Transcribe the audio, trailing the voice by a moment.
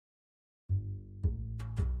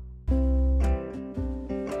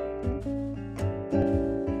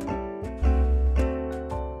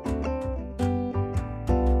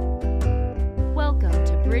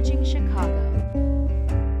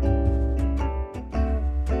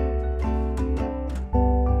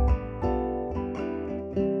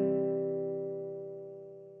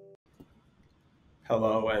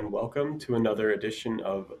Hello and welcome to another edition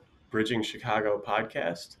of Bridging Chicago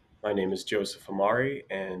podcast. My name is Joseph Amari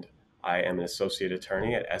and I am an associate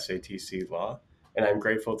attorney at SATC Law. And I'm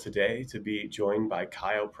grateful today to be joined by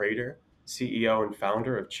Kyle Prater, CEO and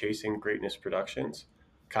founder of Chasing Greatness Productions.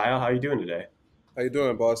 Kyle, how are you doing today? How you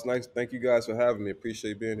doing, boss? Nice. Thank you guys for having me.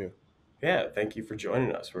 Appreciate being here. Yeah, thank you for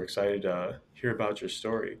joining us. We're excited to hear about your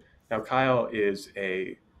story. Now, Kyle is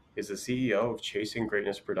the CEO of Chasing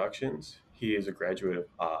Greatness Productions. He is a graduate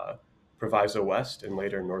of Proviso West and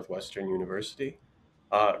later Northwestern University.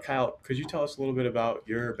 Kyle, could you tell us a little bit about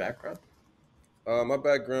your background? My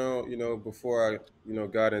background, before I,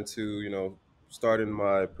 got into, starting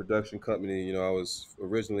my production company, I was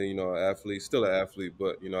originally, an athlete, still an athlete,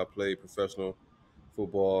 but, I played professional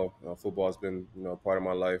football. Football's been, part of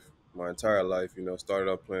my life, my entire life. Started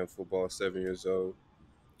out playing football at 7 years old.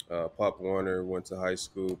 Pop Warner, went to high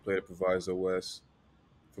school, played at Proviso West.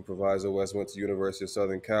 From Proviso West, went to University of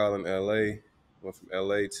Southern Cal in LA. Went from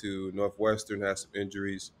LA to Northwestern, had some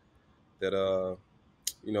injuries that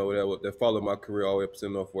that followed my career all the way up to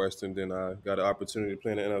Northwestern. Then I got an opportunity to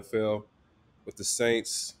play in the NFL with the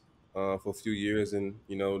Saints for a few years, and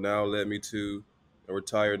now led me to a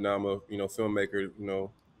retired. Now I'm a filmmaker,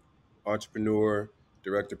 entrepreneur,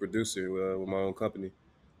 director, producer with my own company.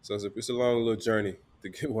 So it's a long little journey to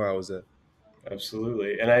get where I was at.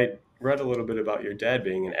 Absolutely. And I read a little bit about your dad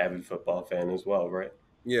being an avid football fan as well, right?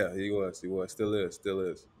 Yeah, he was, still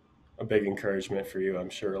is. A big encouragement for you, I'm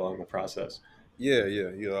sure, along the process. Yeah.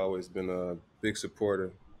 He's always been a big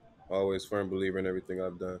supporter, always firm believer in everything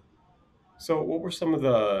I've done. So, what were some of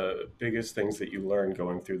the biggest things that you learned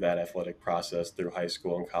going through that athletic process through high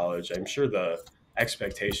school and college? I'm sure the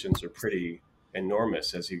expectations are pretty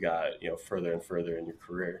enormous as you got, further and further in your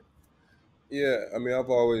career. Yeah, I mean, I've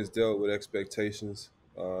always dealt with expectations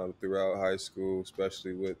throughout high school,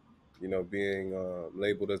 especially with, being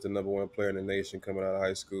labeled as the number one player in the nation coming out of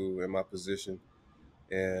high school in my position,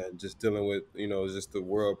 and just dealing with, just the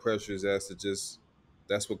world pressures as to just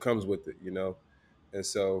that's what comes with it. And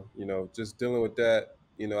so, just dealing with that,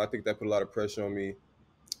 I think that put a lot of pressure on me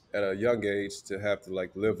at a young age to have to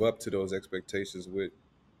like live up to those expectations with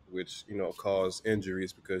which, caused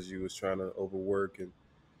injuries because you was trying to overwork and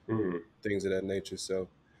Mhm. things of that nature. So,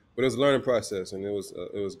 but it was a learning process, and it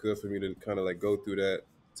was good for me to kind of like go through that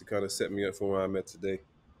to kind of set me up for where I'm at today.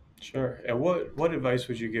 Sure. And what advice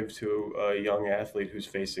would you give to a young athlete who's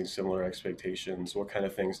facing similar expectations? What kind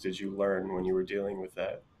of things did you learn when you were dealing with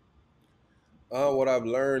that? What I've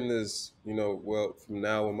learned is, well, from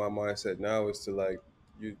now, with my mindset now is to like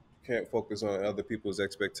you can't focus on other people's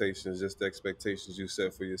expectations, just the expectations you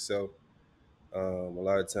set for yourself. A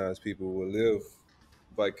lot of times, people will live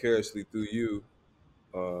vicariously through you,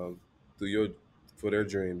 um, through your for their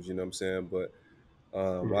dreams. You know what I'm saying? But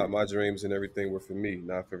Mhm. my dreams and everything were for me,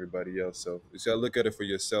 not for everybody else. So you gotta look at it for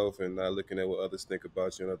yourself and not looking at what others think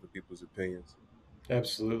about you and other people's opinions.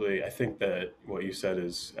 Absolutely. I think that what you said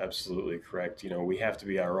is absolutely correct. We have to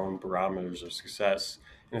be our own barometers of success,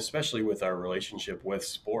 and especially with our relationship with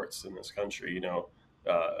sports in this country.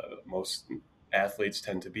 Most athletes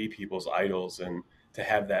tend to be people's idols, and to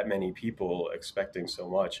have that many people expecting so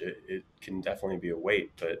much, it can definitely be a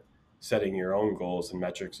weight. But setting your own goals and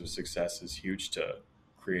metrics of success is huge to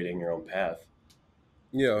creating your own path.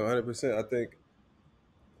 Yeah, 100%. I think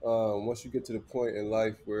once you get to the point in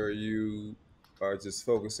life where you are just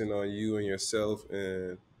focusing on you and yourself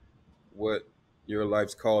and what your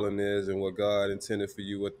life's calling is and what God intended for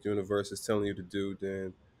you, what the universe is telling you to do,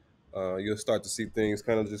 then you'll start to see things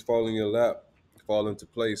kind of just fall in your lap, fall into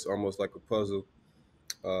place, almost like a puzzle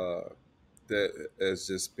uh, that is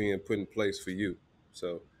just being put in place for you.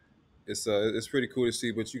 So it's pretty cool to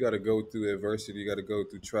see, but you got to go through adversity. You got to go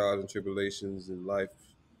through trials and tribulations and life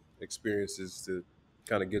experiences to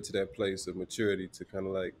kind of get to that place of maturity to kind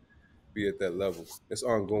of like be at that level. It's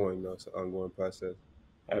ongoing though. It's an ongoing process.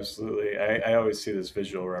 Absolutely. I always see this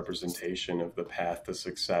visual representation of the path to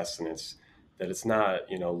success, and it's not,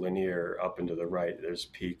 linear up and to the right. There's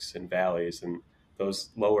peaks and valleys, and those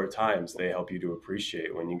lower times, they help you to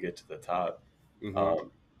appreciate when you get to the top. hmm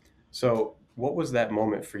Um, so, what was that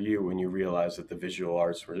moment for you when you realized that the visual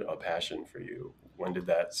arts were a passion for you? When did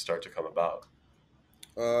that start to come about?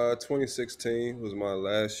 2016 was my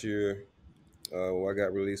last year when I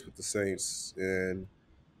got released with the Saints. In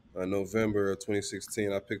November of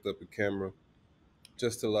 2016, I picked up a camera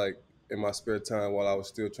just to like in my spare time while I was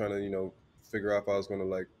still trying to, figure out if I was going to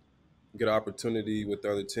like get an opportunity with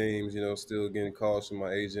the other teams, still getting calls from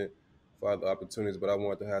my agent for other opportunities, but I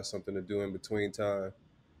wanted to have something to do in between time.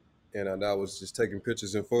 And I was just taking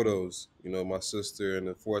pictures and photos, my sister and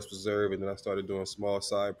the Forest Preserve, and then I started doing small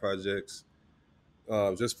side projects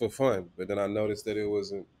just for fun. But then I noticed that it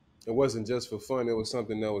wasn't just for fun. It was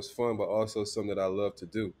something that was fun, but also something that I love to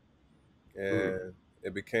do, Mm, and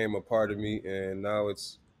it became a part of me. And now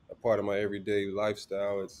it's a part of my everyday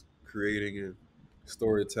lifestyle. It's creating and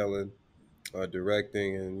storytelling,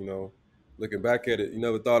 directing, and looking back at it, you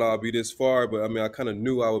never thought I'd be this far. But I mean, I kind of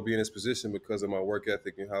knew I would be in this position because of my work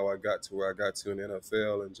ethic and how I got to where I got to in the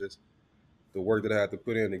NFL, and just the work that I had to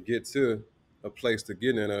put in to get to a place to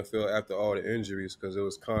get in the NFL after all the injuries, because it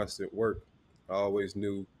was constant work. I always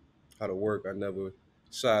knew how to work. I never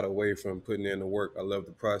shied away from putting in the work. I love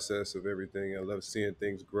the process of everything. I love seeing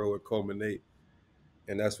things grow and culminate.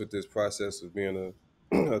 And that's what this process of being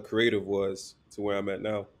a creative was to where I'm at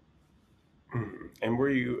now. mm. And were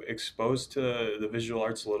you exposed to the visual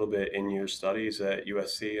arts a little bit in your studies at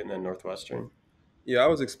USC and then Northwestern? Yeah, I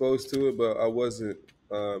was exposed to it, but I wasn't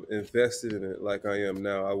invested in it like I am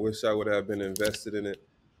now. I wish I would have been invested in it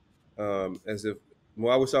as if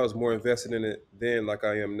well, I wish I was more invested in it then like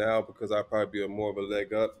I am now, because I'd probably be a more of a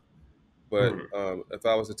leg up. But Mm, if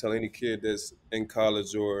I was to tell any kid that's in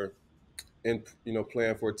college or in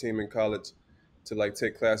playing for a team in college to like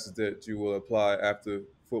take classes that you will apply after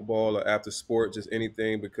football or after sport, just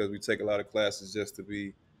anything, because we take a lot of classes just to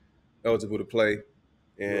be eligible to play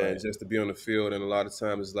and right. just to be on the field. And a lot of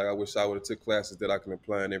times it's like I wish I would have took classes that I can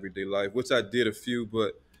apply in everyday life, which I did a few,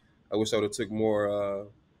 but I wish I would have took more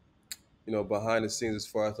behind the scenes as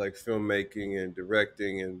far as like filmmaking and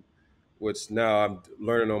directing, and which now I'm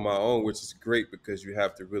learning on my own, which is great because you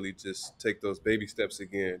have to really just take those baby steps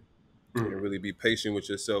again and Mm, really be patient with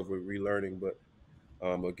yourself with relearning. But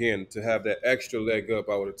again, to have that extra leg up,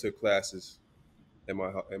 I would have took classes in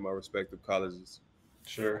my respective colleges.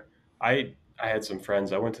 sure. I had some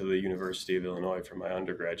friends. I went to the University of Illinois for my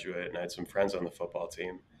undergraduate, and I had some friends on the football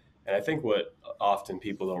team. And I think what often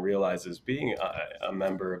people don't realize is being a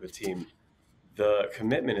member of a team, the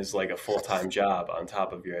commitment is like a full-time job on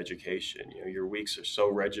top of your education. Your weeks are so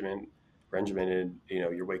regimented.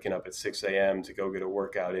 You're waking up at 6 a.m. to go get a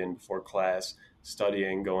workout in before class,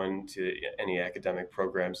 studying, going to any academic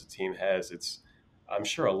programs the team has. It's, I'm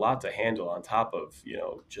sure, a lot to handle on top of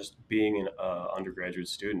just being an undergraduate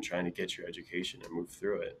student trying to get your education and move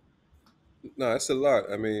through it. No, it's a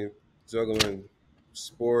lot. I mean, juggling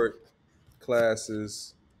sport,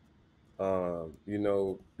 classes,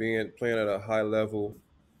 being playing at a high level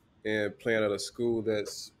and playing at a school that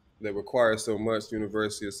requires so much.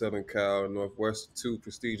 University of Southern Cal, Northwestern, two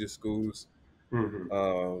prestigious schools. Hmm.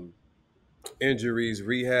 Um, Injuries,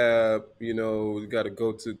 rehab. You got to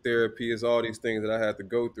go to therapy. It's all these things that I had to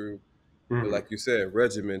go through. But Hmm. like you said,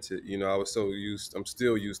 regimented. I was so used. I'm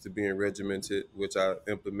still used to being regimented, which I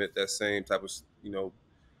implement that same type of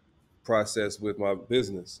process with my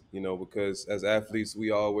business, because as athletes,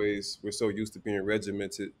 we're so used to being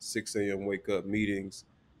regimented. 6 a.m. wake up, meetings,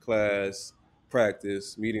 class,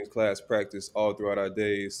 practice, meetings, class, practice, all throughout our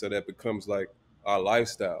days. So that becomes like our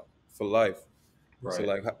lifestyle for life. So Right.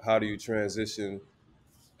 like, how do you transition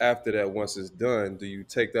after that once it's done? Do you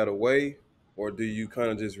take that away, or do you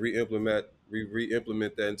kind of just re-implement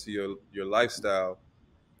that into your lifestyle,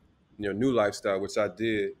 your new lifestyle, which I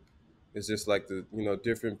did. It's just like the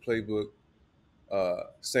different playbook,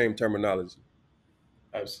 same terminology.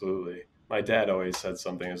 Absolutely. My dad always said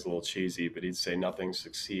something that's a little cheesy, but he'd say nothing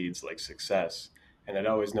succeeds like success. And I'd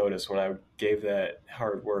always notice when I gave that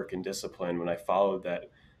hard work and discipline, when I followed that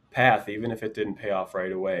path, even if it didn't pay off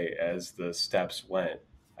right away, as the steps went,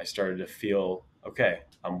 I started to feel, okay,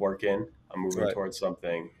 I'm working, I'm moving Right. towards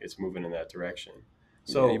something, it's moving in that direction.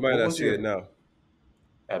 Yeah, you So, might what not was see it your, now.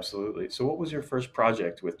 absolutely. So, what was your first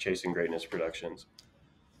project with Chasing Greatness Productions?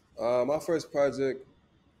 My first project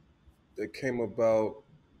that came about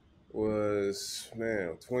was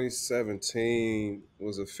 2017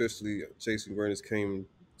 was officially Chasing Greatness came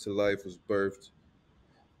to life, was birthed.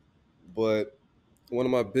 But one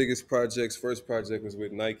of my biggest projects, first project, was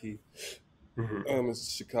with Nike. Hmm.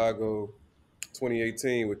 It's Chicago,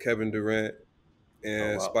 2018, with Kevin Durant Oh,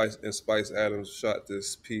 and wow. Spice Adams shot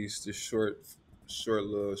this piece, this short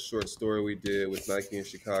story we did with Nike in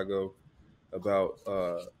Chicago about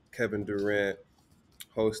Kevin Durant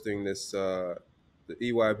hosting this the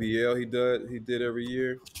EYBL he did every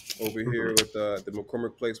year over Hmm. here with the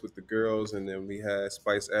McCormick Place with the girls, and then we had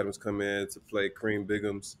Spice Adams come in to play Kareem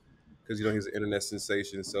Bigums because he's an internet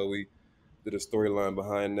sensation. So we did a storyline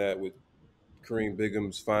behind that with Kareem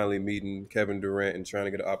Bigums finally meeting Kevin Durant and trying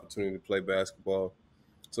to get an opportunity to play basketball.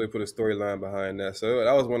 So we put a storyline behind that. So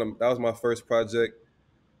that was my first project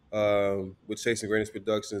with Chasing Greatness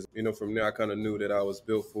Productions. From there I kind of knew that I was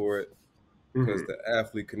built for it because Hmm. the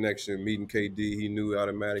athlete connection, meeting KD, he knew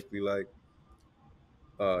automatically like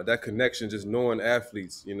that connection, just knowing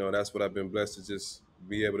athletes. That's what I've been blessed to just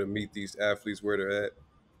be able to meet these athletes where they're at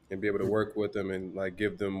and be able to Mhm. work with them and like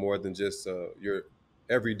give them more than just your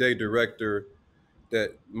everyday director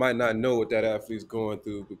that might not know what that athlete's going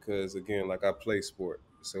through because again, like I play sport,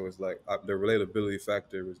 so it's like the relatability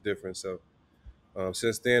factor is different. So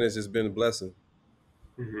since then, it's just been a blessing.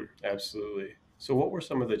 Absolutely. So, what were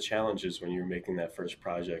some of the challenges when you were making that first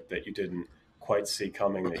project that you didn't quite see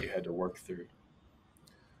coming that you had to work through?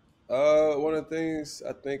 One of the things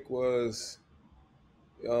I think was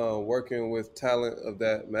working with talent of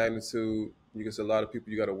that magnitude. You get a lot of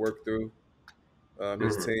people you got to work through.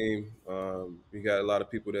 His Hmm. team, you got a lot of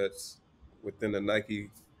people that's within the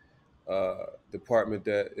Nike department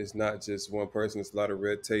that is not just one person. It's a lot of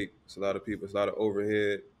red tape. It's a lot of people. It's a lot of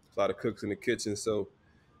overhead. It's a lot of cooks in the kitchen. So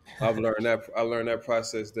I've learned that. I learned that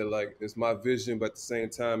process that like it's my vision, but at the same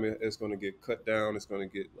time, it's going to get cut down. It's going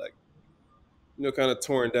to get like kind of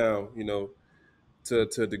torn down. To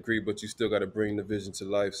a degree, but you still got to bring the vision to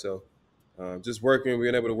life. So just working,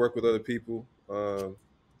 being able to work with other people,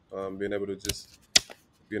 being able to just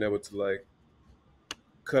being able to like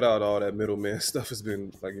cut out all that middleman stuff has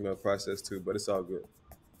been like a process too. But it's all good.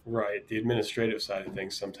 Right. The administrative side of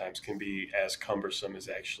things sometimes can be as cumbersome as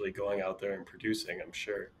actually going out there and producing, I'm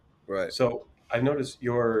sure. Right. So, I've noticed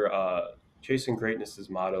your Chasing Greatness's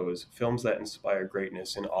motto is films that inspire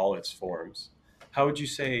greatness in all its forms. How would you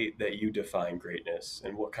say that you define greatness,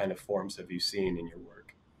 and what kind of forms have you seen in your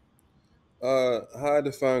work? How I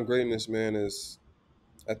define greatness, man, is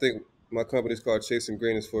I think my company's called Chasing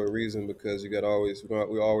Greatness for a reason because you got always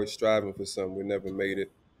we're always striving for something. We never made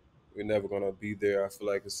it. We're never gonna be there. I feel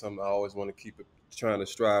like it's something I always want to keep it trying to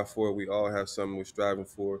strive for. We all have something we're striving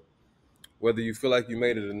for. Whether you feel like you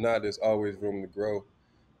made it or not, there's always room to grow.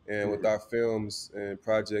 And with Hmm. our films and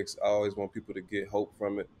projects, I always want people to get hope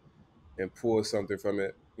from it and pull something from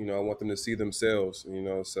it. I want them to see themselves.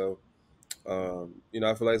 So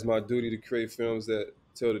I feel like it's my duty to create films that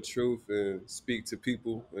tell the truth and speak to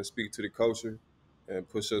people and speak to the culture and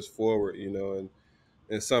push us forward. And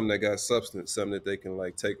something that got substance, something that they can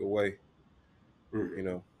like take away. Hmm. You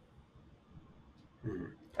know. Hmm.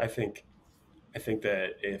 I think I think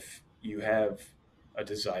that if you have a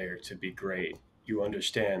desire to be great, you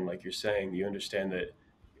understand, like you're saying, you understand that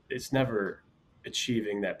it's never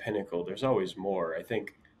achieving that pinnacle. There's always more. I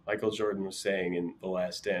think Michael Jordan was saying in The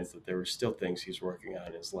Last Dance that there were still things he's working on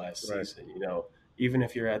in his last Right. season. Even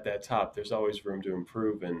if you're at that top, there's always room to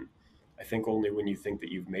improve. And I think only when you think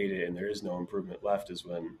that you've made it and there is no improvement left is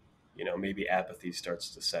when, maybe apathy starts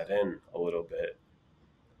to set in a little bit.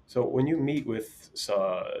 So when you meet with,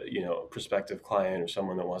 a prospective client or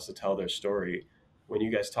someone that wants to tell their story, when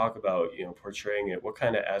you guys talk about, portraying it, what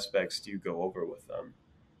kind of aspects do you go over with them?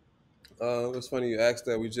 It's funny you asked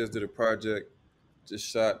that. We just did a project, just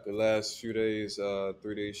shot the last few days,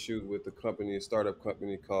 3 day shoot with a startup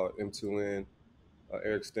company called M2N.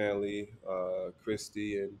 Eric Stanley,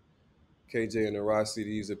 Christy, and KJ and Arasi.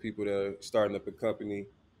 These are people that are starting up a company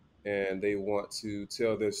and they want to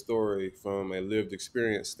tell their story from a lived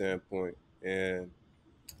experience standpoint. And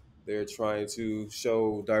they're trying to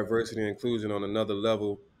show diversity and inclusion on another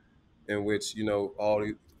level in which, all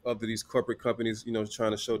the other these corporate companies,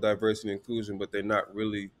 trying to show diversity and inclusion, but they're not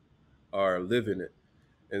really are living it.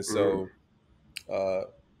 And Mm, so uh,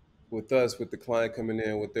 with us, with the client coming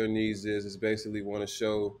in, what their needs is basically want to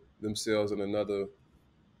show themselves in another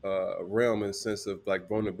realm in the sense of like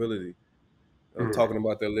vulnerability, mm, talking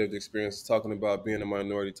about their lived experience, talking about being a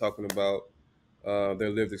minority, talking about their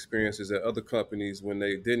lived experiences at other companies when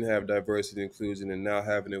they didn't have diversity and inclusion and now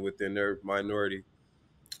having it within their minority,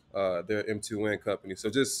 their M2N company. So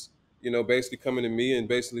just, basically coming to me and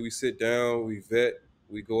basically we sit down, we vet,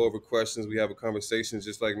 we go over questions, we have a conversation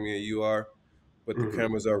just like me and you are, but the mm.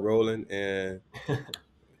 cameras are rolling and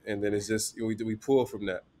then it's just, we pull from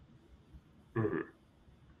that. Mhm,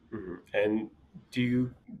 mhm. And do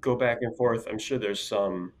you go back and forth? I'm sure there's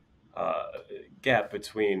some uh, gap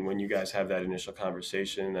between when you guys have that initial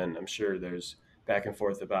conversation, and I'm sure there's back and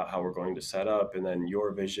forth about how we're going to set up, and then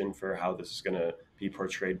your vision for how this is going to be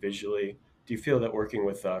portrayed visually. Do you feel that working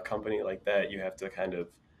with a company like that, you have to kind of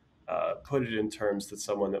put it in terms that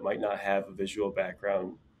someone that might not have a visual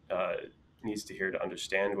background uh, needs to hear to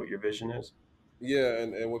understand what your vision is? Yeah,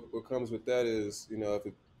 and what comes with that is,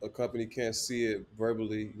 if a company can't see it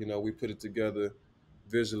verbally, we put it together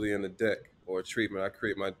visually in a deck or a treatment. I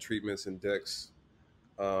create my treatments and decks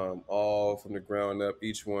all from the ground up.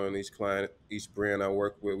 Each one, each client, each brand I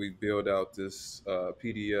work with, we build out this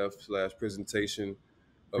PDF/presentation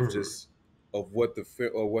of Hmm. just of what the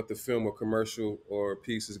film or commercial or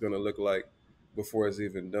piece is going to look like before it's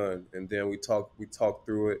even done, and then we talk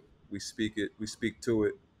through it, we speak to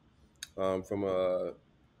it from a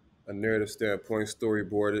narrative standpoint,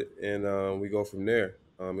 storyboard it, and we go from there.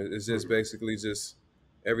 It's just Mhm. basically just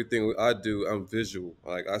everything I do. I'm visual.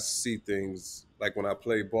 Like I see things. Like when I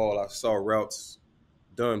play ball, I saw routes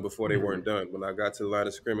done before they weren't Mhm. done. When I got to the line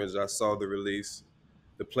of scrimmage, I saw the release,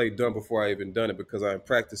 the play done before I even done it because I had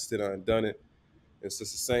practiced it, I had done it. It's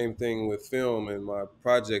just the same thing with film and my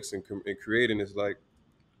projects and creating. It's like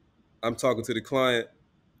I'm talking to the client,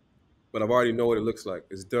 but I've already know what it looks like.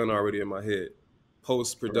 It's done already in my head.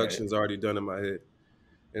 Post Right. production is already done in my head,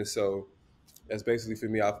 and so that's basically for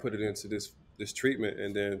me. I put it into this treatment,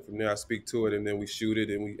 and then from there I speak to it, and then we shoot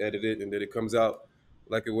it and we edit it, and then it comes out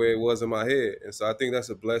like the way it was in my head. And so I think that's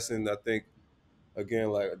a blessing. I think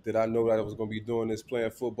again, like, did I know that I was going to be doing this,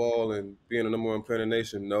 playing football and being a number one player in the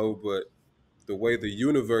nation? No, but the way the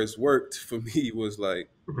universe worked for me was like,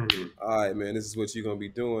 Mhm. all right, man, this is what you're going to be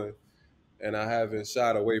doing, and I haven't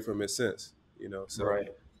shied away from it since. So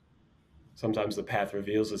Right. Sometimes the path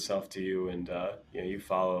reveals itself to you, and you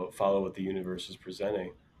follow what the universe is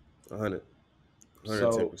presenting. 100, So,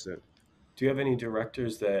 110%. do you have any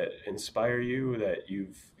directors that inspire you that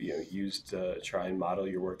you've used to try and model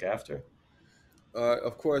your work after?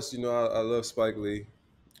 Of course, I love Spike Lee.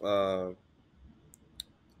 Uh,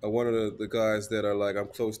 one of the guys that are like I'm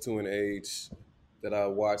close to in age that I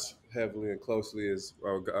watch heavily and closely is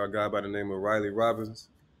our guy by the name of Riley Robbins.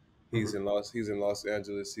 Hmm. He's in Los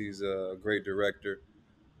Angeles. He's a great director.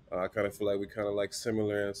 I kind of feel like we kind of like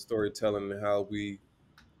similar in storytelling and how we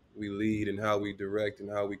lead and how we direct and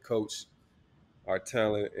how we coach our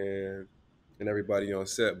talent and everybody on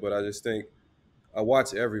set. But I just think I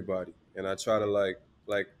watch everybody and I try to like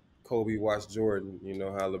Kobe watched Jordan.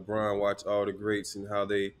 How LeBron watched all the greats and how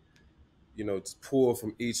they pull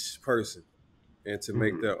from each person and to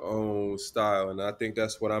make Hmm. their own style. And I think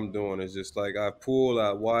that's what I'm doing. Is just like I pull,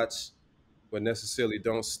 I watch, but necessarily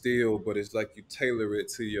don't steal. But it's like you tailor it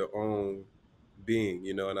to your own being.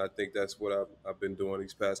 And I think that's what I've been doing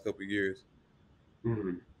these past couple of years.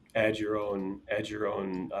 Hmm. Add your own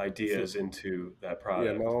Fl- ideas into that Yeah, my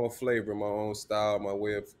product. own flavor, my own style, my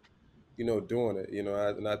way of doing it.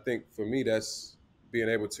 And I think for me that's being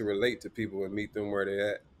able to relate to people and meet them where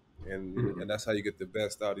they're at, and Hmm. that's how you get the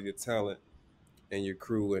best out of your talent and your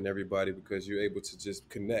crew and everybody because you're able to just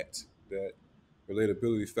connect. That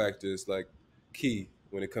relatability factor is like key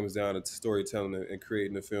when it comes down to storytelling and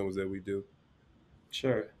creating the films that we do.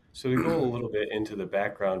 Sure. So to go a little bit into the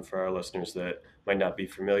background for our listeners that might not be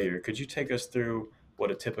familiar, could you take us through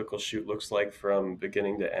what a typical shoot looks like from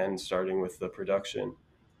beginning to end, starting with the production?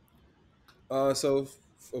 First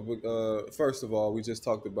of all, we just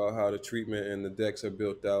talked about how the treatment and the decks are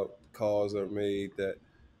built out. Calls are made that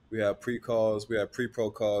we have pre-calls, we have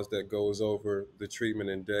pre-pro calls that goes over the treatment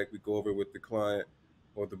and deck. We go over with the client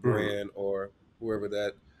or the Hmm. brand or whoever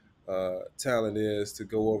that talent is to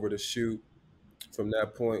go over the shoot. From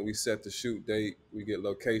that point, we set the shoot date. We get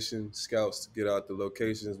location scouts to get out the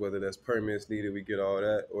locations, whether that's permits needed, we get all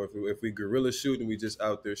that. Or if we guerrilla shooting, we just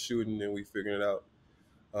out there shooting and we figuring it out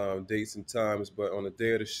dates and times. But on the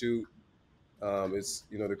day of the shoot, it's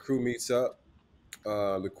the crew meets up.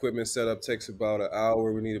 The equipment setup takes about an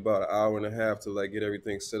hour. We need about an hour and a half to like get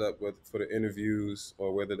everything set up with for the interviews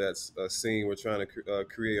or whether that's a scene we're trying to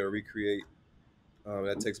create or recreate.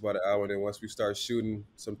 That takes about an hour. And then once we start shooting,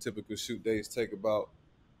 some typical shoot days take about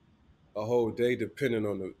a whole day, depending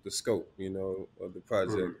on the scope, of the Hmm.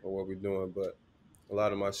 project or what we're doing. But a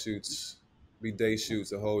lot of my shoots be day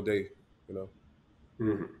shoots, a whole day. You know,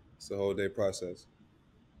 Hmm. it's a whole day process.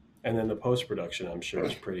 And then the post production, I'm sure,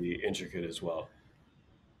 is pretty intricate as well.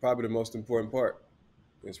 Probably the most important part.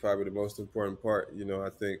 It's probably the most important part. I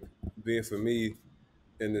think being for me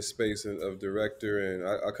in this space of director, and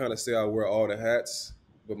I kind of say I wear all the hats,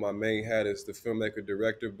 but my main hat is the filmmaker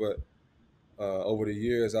director. But over the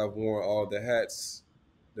years, I've worn all the hats.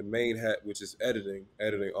 The main hat, which is editing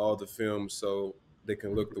all the films so they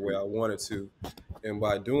can look the way I want it to. And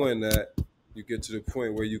by doing that, you get to the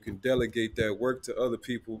point where you can delegate that work to other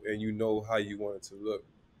people and you know how you want it to look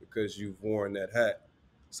because you've worn that hat.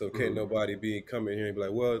 So can't Hmm. nobody be coming here and be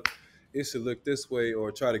like, well, it should look this way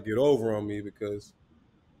or try to get over on me because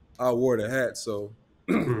I wore the hat. So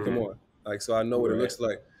come Hmm. on. Like so I know what it Right. looks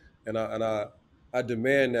like. And I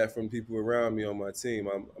demand that from people around me on my team.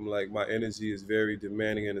 I'm like my energy is very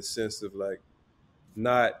demanding in the sense of like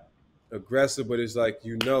not aggressive, but it's like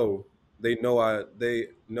they know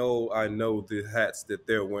I know the hats that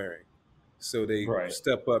they're wearing, so they Right.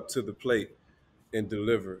 step up to the plate and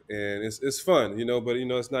deliver, and it's fun. But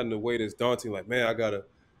it's not in a way that's daunting. Like man, I gotta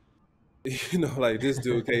Like this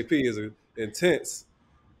dude KP is intense,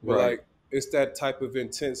 but Right. like it's that type of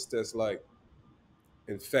intense that's like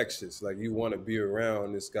infectious. Like you want to be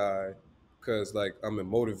around this guy because like I'm gonna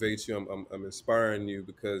motivate you. I'm inspiring you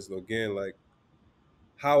because again, like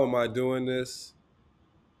how am I doing this?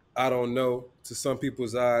 I don't know. To some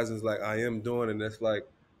people's eyes, it's like I am doing, and that's like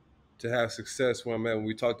to have success where I'm at. When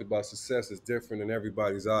we talked about success, is different in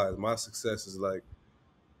everybody's eyes. My success is like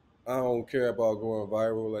I don't care about going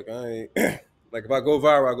viral. Like I ain't like if I go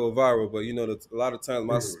viral, I go viral. But a lot of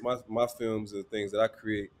times Mhm. my films and things that I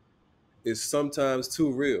create is sometimes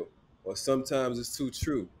too real, or sometimes it's too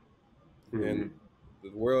true. And Mhm.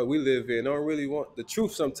 the world we live in don't really want the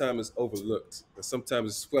truth. Sometimes is overlooked, and sometimes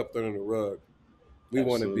it's swept under the rug. We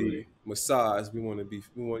want to be Absolutely. massaged. We want,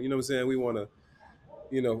 you know what I'm saying? We want to,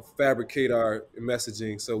 fabricate our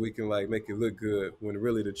messaging so we can like make it look good when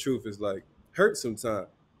really the truth is like hurt sometimes.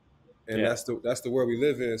 And Yeah. that's the world we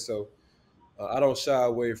live in. So I don't shy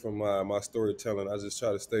away from my storytelling. I just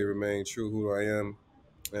try to remain true who I am,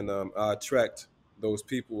 and I attract those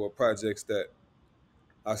people or projects that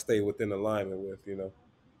I stay within alignment with.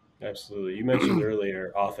 Absolutely. You mentioned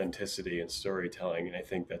earlier authenticity and storytelling, and I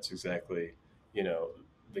think that's exactly, you know,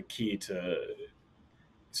 the key to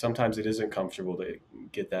sometimes it isn't comfortable to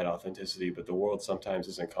get that authenticity, but the world sometimes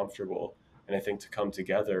isn't comfortable. And I think to come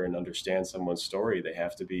together and understand someone's story, they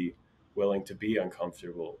have to be willing to be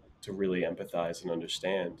uncomfortable to really empathize and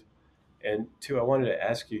understand. And two, I wanted to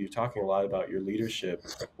ask you, you're talking a lot about your leadership.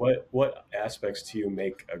 What aspects to you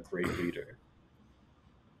make a great leader?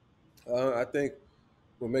 I think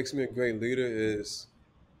what makes me a great leader is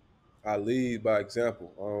I lead by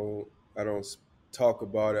example. I don't talk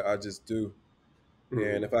about it. I just do.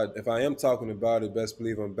 And Hmm. if I am talking about it, best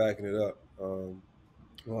believe I'm backing it up.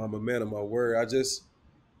 Well, I'm a man of my word. I just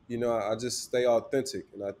stay authentic,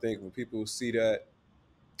 and I think when people see that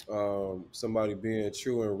somebody being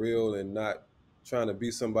true and real and not trying to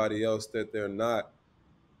be somebody else that they're not,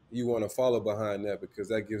 you want to follow behind that because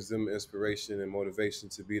that gives them inspiration and motivation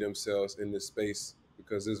to be themselves in this space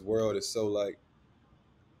because this world is so like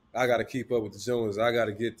I got to keep up with the Joneses. I got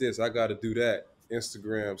to get this. I got to do that.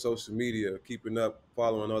 Instagram, social media, keeping up,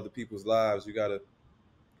 following other people's lives. You got to.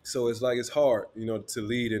 So it's like it's hard, to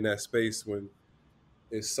lead in that space when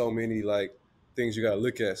it's so many like things you got to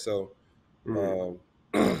look at. So Hmm. um,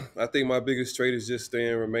 I think my biggest trait is just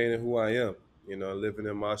staying, remaining who I am. Living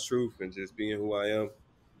in my truth and just being who I am.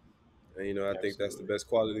 And I think that's the Absolutely. best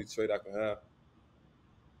quality trait I can have.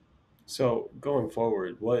 So going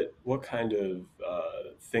forward, what kind of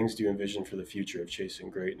things do you envision for the future of chasing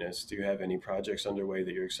greatness? Do you have any projects underway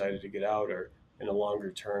that you're excited to get out, or in a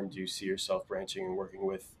longer term, do you see yourself branching and working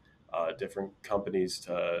with different companies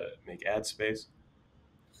to make ad space?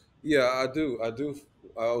 Yeah, I do. I do.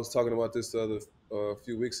 I was talking about this the other a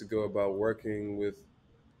few weeks ago about working with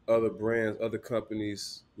other brands, other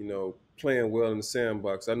companies, playing well in the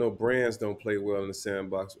sandbox. I know brands don't play well in the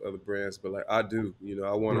sandbox with other brands, but like I do.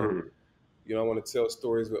 Hmm. I want to tell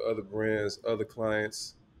stories with other brands, other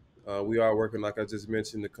clients. We are working, like I just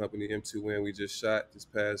mentioned, the company M2N we just shot this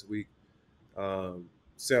past week.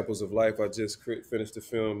 Samples of Life. I just finished the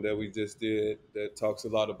film that we just did that talks a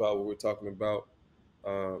lot about what we're talking about,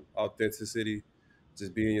 authenticity,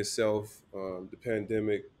 just being yourself, the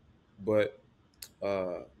pandemic. But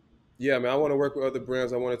uh, yeah, man, I want to work with other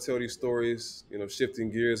brands. I want to tell these stories.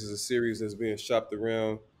 Shifting Gears is a series that's being shopped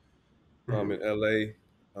around Hmm. in LA.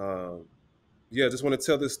 Yeah, just want to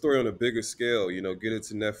tell this story on a bigger scale. Get it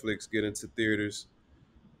to Netflix, get into theaters,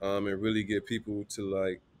 and really get people to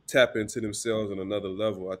like tap into themselves on another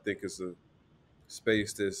level. I think it's a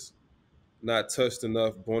space that's not touched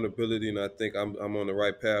enough, vulnerability, and I think I'm on the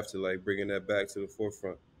right path to like bringing that back to the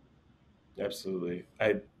forefront. Absolutely.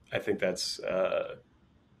 I think that's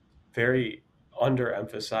very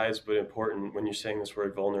underemphasized but important when you're saying this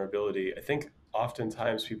word vulnerability. I think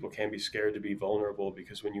oftentimes people can be scared to be vulnerable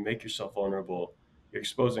because when you make yourself vulnerable, you're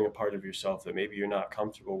exposing a part of yourself that maybe you're not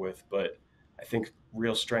comfortable with. But I think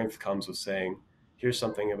real strength comes with saying, here's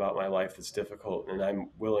something about my life that's difficult, and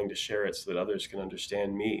I'm willing to share it so that others can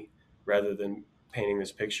understand me rather than painting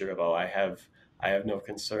this picture of, oh, I have no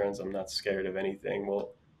concerns, I'm not scared of anything.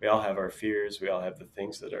 Well, we all have our fears, we all have the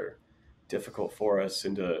things that are difficult for us,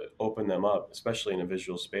 and to open them up, especially in a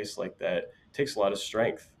visual space like that, takes a lot of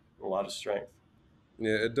strength. A lot of strength.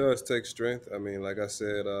 Yeah, it does take strength. I mean, like I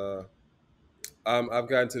said, I've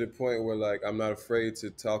gotten to the point where like I'm not afraid to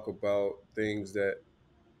talk about things that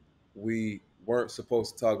we weren't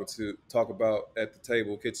supposed to talk about at the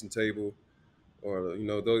table, kitchen table, or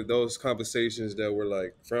those conversations that were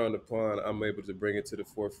like frowned upon. I'm able to bring it to the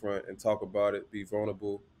forefront and talk about it, be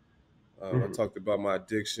vulnerable, I Mm-hmm. talked about my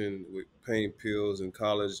addiction with pain pills in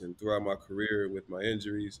college and throughout my career with my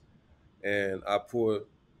injuries, and I pulled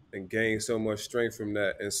and gained so much strength from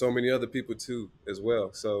that, and so many other people too as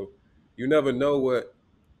well. So you never know what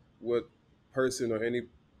person or any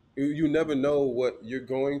you never know what you're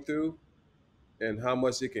going through and how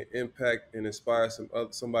much it can impact and inspire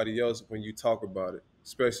somebody else when you talk about it,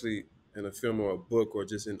 especially in a film or a book or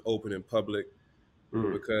just in open in public,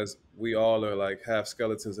 Mm-hmm. because we all are like half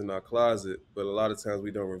skeletons in our closet, but a lot of times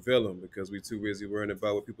we don't reveal them because we're too busy worrying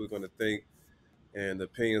about what people are going to think and the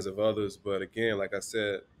opinions of others. But again, like I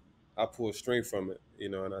said, I pull strength from it,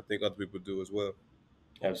 and I think other people do as well.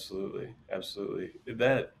 Absolutely, absolutely.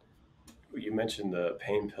 That you mentioned the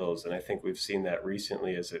pain pills, and I think we've seen that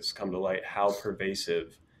recently as it's come to light how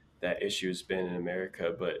pervasive that issue has been in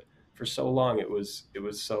America. But for so long, it was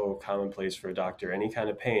so commonplace for a doctor, any kind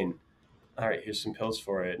of pain, all right, here's some pills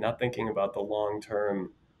for it, not thinking about the long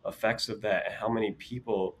term effects of that and how many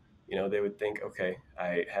people, they would think, okay,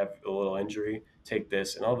 I have a little injury, take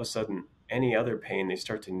this, and all of a sudden, any other pain, they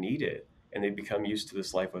start to need it and they become used to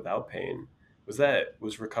this life without pain.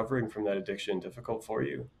 Was recovering from that addiction difficult for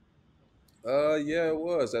you? Yeah, it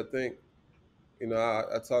was. I think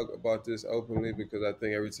I talk about this openly because I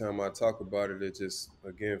think every time I talk about it, it just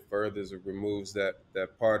again furthers or removes that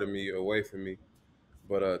part of me away from me.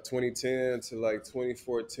 But 2010 to like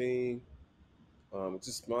 2014,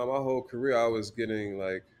 just my whole career, I was getting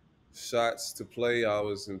like shots to play. I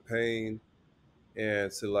was in pain,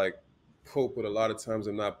 and to like cope with a lot of times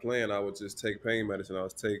of not playing, I would just take pain medicine. I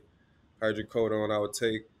would take hydrocodone. I would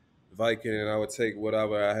take Vicodin, and I would take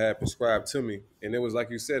whatever I had prescribed to me. And it was like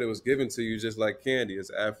you said, it was given to you just like candy. As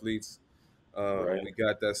athletes, Right. we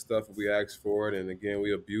got that stuff. We asked for it, and again,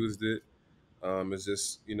 we abused it. It's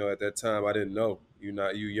just at that time I didn't know. You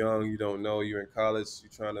young, you don't know. You're in college.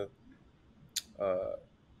 You're trying to uh,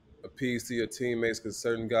 appease to your teammates because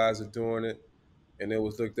certain guys are doing it, and it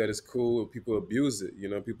was looked at as cool. And people abuse it.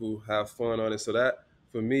 People have fun on it. So that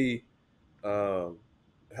for me, um,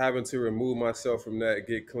 having to remove myself from that,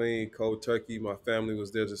 get clean, cold turkey. My family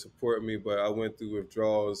was there to support me, but I went through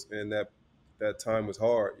withdrawals, and that time was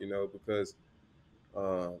hard. Because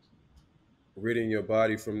um, ridding your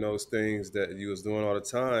body from those things that you was doing all the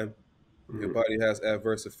time, your Mm-hmm. body has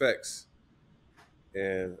adverse effects.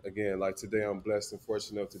 And again, like today, I'm blessed and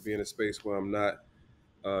fortunate enough to be in a space where I'm not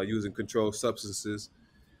using controlled substances,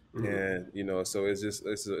 Mm-hmm. and so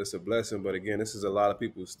it's a blessing. But again, this is a lot of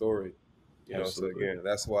people's story. So Absolutely. again,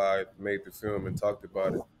 that's why I made the film and talked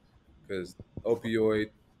about it, because opioid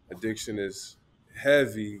addiction is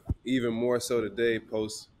heavy, even more so today,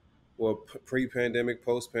 pre-pandemic,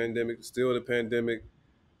 post-pandemic, still the pandemic.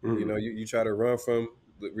 Mm-hmm. You try to run from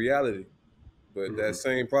the reality, but that Mm-hmm.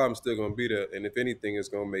 same problem's still gonna be there, and if anything, it's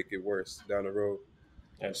gonna make it worse down the road.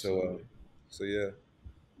 So, Absolutely. so yeah.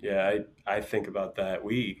 Yeah, I think about that.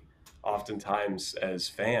 We oftentimes, as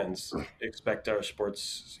fans, expect our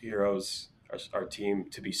sports heroes, our team,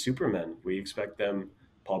 to be supermen. We expect them,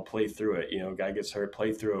 Paul, play through it. Guy gets hurt,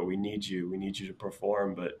 play through it. We need you. We need you to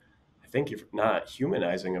perform. But I think if not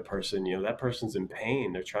humanizing a person, that person's in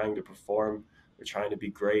pain. They're trying to perform. They're trying to be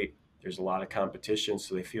great. There's a lot of competition,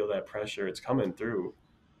 so they feel that pressure. It's coming through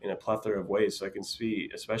in a plethora of ways. So I can see,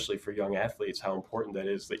 especially for young athletes, how important that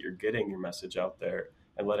is that you're getting your message out there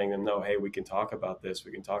and letting them know, hey, we can talk about this.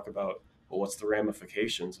 We can talk about, well, what's the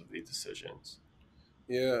ramifications of these decisions?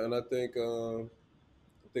 Yeah, and I think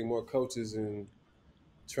more coaches and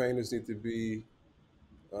trainers need to be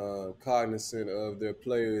cognizant of their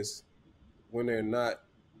players when they're not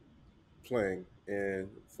playing, and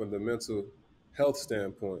from the mental health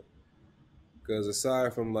standpoint. Because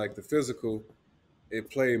aside from like the physical, it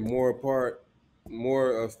played more part,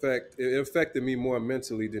 more effect. It affected me more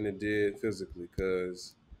mentally than it did physically.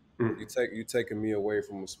 Because Mm, you taking me away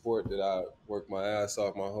from a sport that I worked my ass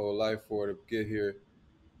off my whole life for to get here,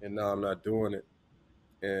 and now I'm not doing it.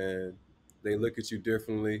 And they look at you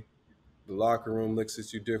differently. The locker room looks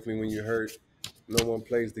at you differently when you're hurt. No one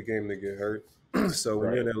plays the game to get hurt. So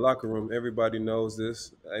when you're in right, that locker room, everybody knows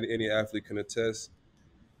this. Any athlete can attest.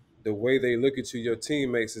 The way they look at you, your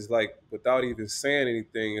teammates, is like without even saying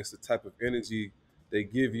anything. It's the type of energy they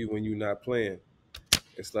give you when you're not playing.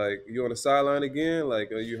 It's like you on the sideline again.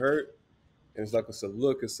 Like, are you hurt? And it's like it's a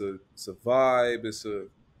look, it's a vibe, it's a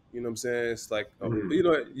what I'm saying. It's like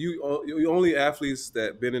mm, you only athletes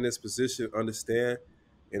that been in this position understand,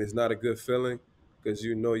 and it's not a good feeling because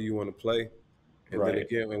you want to play, and then right,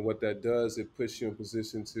 again, and what that does, it puts you in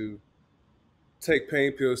position to take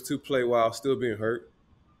pain pills to play while still being hurt,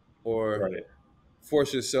 or right,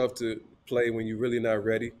 force yourself to play when you're really not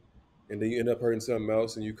ready, and then you end up hurting something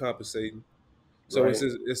else, and you compensating. So Right.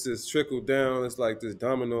 it's this trickle down. It's like this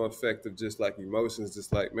domino effect of just like emotions.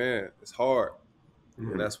 Just like, man, it's hard, and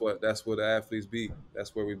Mhm. that's what the athletes be.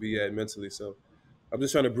 That's where we be at mentally. So I'm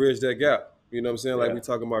just trying to bridge that gap. You know what I'm saying? Like Yeah. we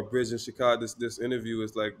talking about bridging Chicago. This interview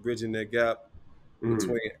is like bridging that gap Mhm.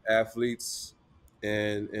 between athletes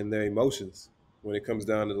and their emotions when it comes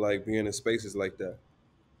down to like being in spaces like that.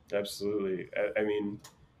 Absolutely. I mean,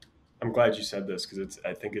 I'm glad you said this because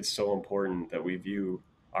I think it's so important that we view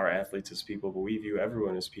our athletes as people, but we view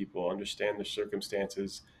everyone as people, understand their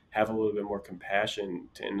circumstances, have a little bit more compassion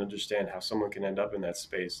to, and understand how someone can end up in that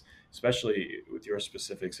space, especially with your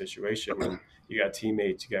specific situation when you got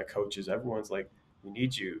teammates, you got coaches, everyone's like, we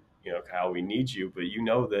need you, Kyle, we need you, but you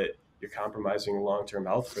know that you're compromising long-term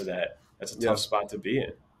health for that. That's a Yeah, tough spot to be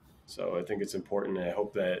in. So I think it's important. And I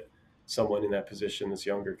hope that someone in that position that's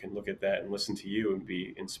younger can look at that and listen to you and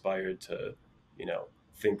be inspired to, you know,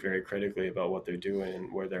 think very critically about what they're doing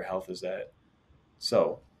and where their health is at.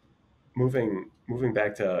 So moving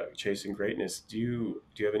back to chasing greatness, do you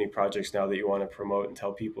have any projects now that you want to promote and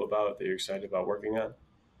tell people about that you're excited about working on?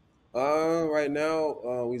 right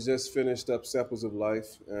now, we just finished up Samples of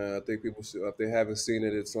Life. I think people should, if they haven't seen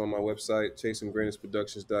it, it's on my website,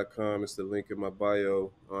 chasinggreatnessproductions.com. It's the link in my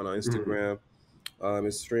bio on our Mm-hmm. Instagram.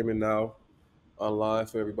 It's streaming now online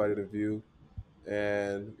for everybody to view.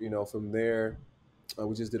 And, from there,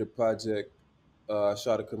 we just did a project,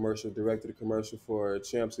 shot a commercial, directed a commercial for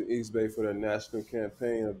Champs in East Bay for their national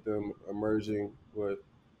campaign of them emerging with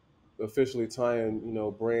officially tying,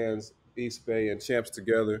 brands East Bay and Champs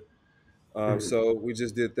together. Mm-hmm. So we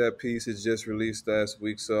just did that piece. It just released last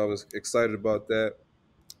week, so I was excited about that.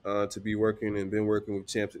 To be working and been working with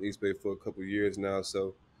Champs at East Bay for a couple of years now.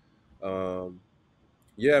 So um,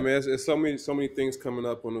 yeah, man, it's so many things coming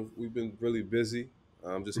up. We've been really busy.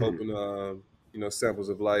 I'm just Mm-hmm. hoping Samples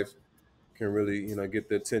of Life can really get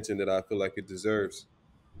the attention that I feel like it deserves.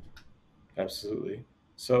 Absolutely.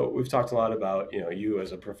 So we've talked a lot about, you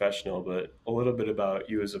as a professional, but a little bit about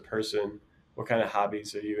you as a person. What kind of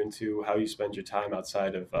hobbies are you into? How you spend your time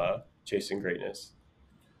outside of chasing greatness?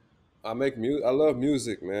 I make music. I love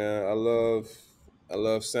music, man. I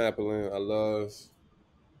love sampling. I love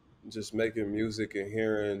just making music and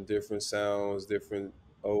hearing different sounds, different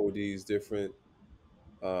oldies, different.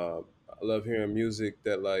 I love hearing music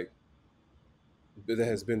that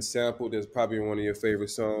has been sampled. That's probably one of your favorite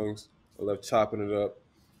songs. I love chopping it up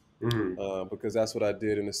Mm-hmm. because that's what I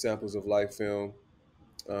did in the Samples of Life film.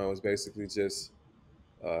 It was basically just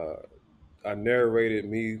uh, I narrated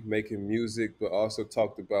me making music, but also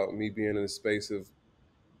talked about me being in the space of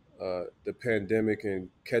the pandemic and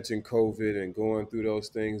catching COVID and going through those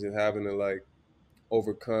things and having to like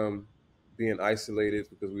overcome being isolated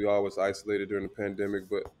because we all was isolated during the pandemic.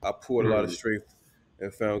 But I poured a lot of Mm-hmm. strength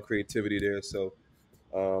and found creativity there. So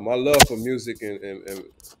my love for music and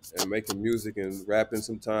making music and rapping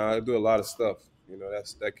sometimes. I do a lot of stuff.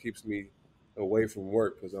 That keeps me away from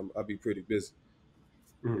work because I'll be pretty busy.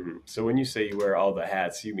 Hmm. So when you say you wear all the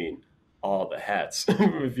hats, you mean all the hats.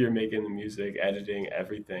 If you're making the music, editing,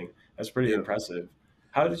 everything, that's pretty Yeah, impressive.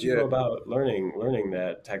 How did you yeah. go about learning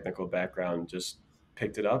that technical background? Just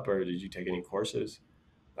picked it up, or did you take any courses?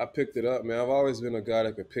 I picked it up, man. I've always been a guy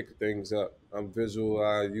that can pick things up. I'm visual.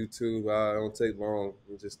 I YouTube. I don't take long.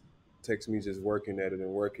 It just takes me just working at it and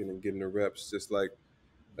working and getting the reps. Just like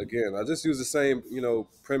again, I just use the same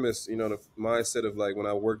premise. The mindset of like when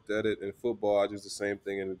I worked at it in football, I use the same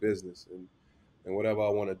thing in the business and whatever I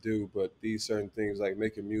want to do. But these certain things like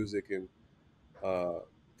making music and uh,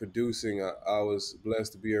 producing, I was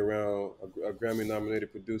blessed to be around a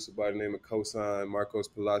Grammy-nominated producer by the name of Cosign Marcos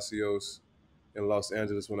Palacios in Los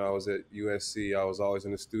Angeles when I was at USC. I was always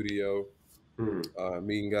in the studio, Hmm.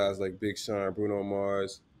 meeting guys like Big Sean, Bruno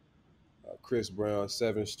Mars, Chris Brown,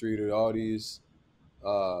 Seventh Streeter, all these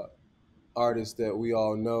uh, artists that we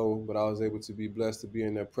all know. But I was able to be blessed to be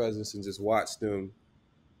in their presence and just watch them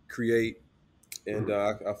create, and Hmm.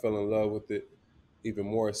 I fell in love with it even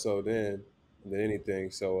more so than anything.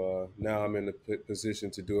 So now I'm in the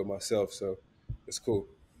position to do it myself. So it's cool.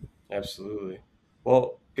 Absolutely.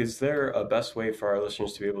 Well, is there a best way for our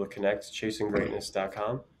listeners to be able to connect?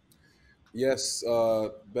 ChasingGreatness.com. Yes,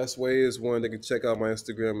 best way is one they can check out my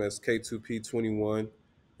Instagram as K2P21,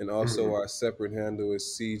 and also Hmm. our separate handle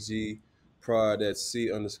is CG Prod. That's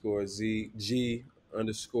C underscore Z G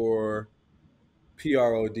underscore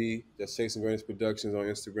PROD. That's Chasing Greatness Productions on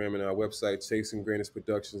Instagram, and our website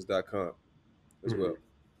chasinggreatnessproductions.com as Hmm. well.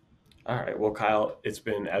 All right. Well, Kyle, it's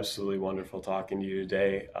been absolutely wonderful talking to you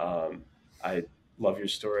today. I love your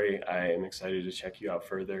story. I am excited to check you out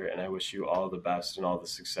further, and I wish you all the best and all the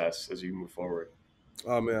success as you move forward.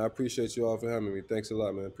 Oh man, I appreciate you all for having me. Thanks a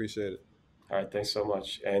lot, man. Appreciate it. All right, thanks so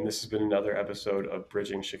much. And this has been another episode of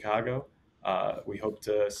Bridging Chicago. We hope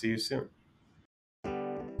to see you soon.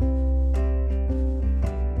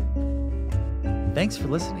 Thanks for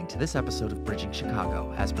listening to this episode of Bridging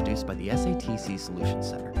Chicago, as produced by the SATC Solutions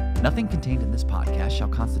Center. Nothing contained in this podcast shall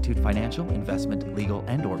constitute financial, investment, legal,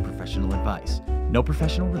 and/or professional advice. No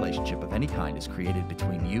professional relationship of any kind is created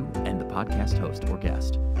between you and the podcast host or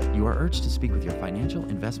guest. You are urged to speak with your financial,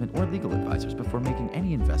 investment, or legal advisors before making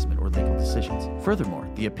any investment or legal decisions. Furthermore,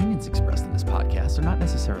 the opinions expressed in this podcast are not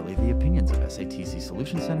necessarily the opinions of SATC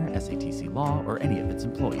Solutions Center, SATC Law, or any of its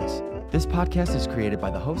employees. This podcast is created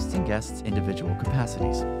by the hosts and guests' individual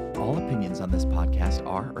capacities. All opinions on this podcast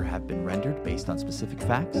are or have been rendered based on specific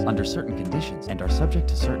facts, under certain conditions, and are subject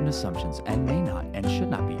to certain assumptions and may not and should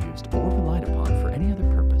not be used or relied upon for any other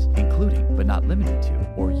purpose, including but not limited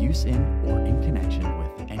to, or use in or in connection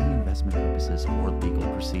with any investment purposes or legal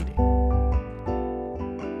proceeding.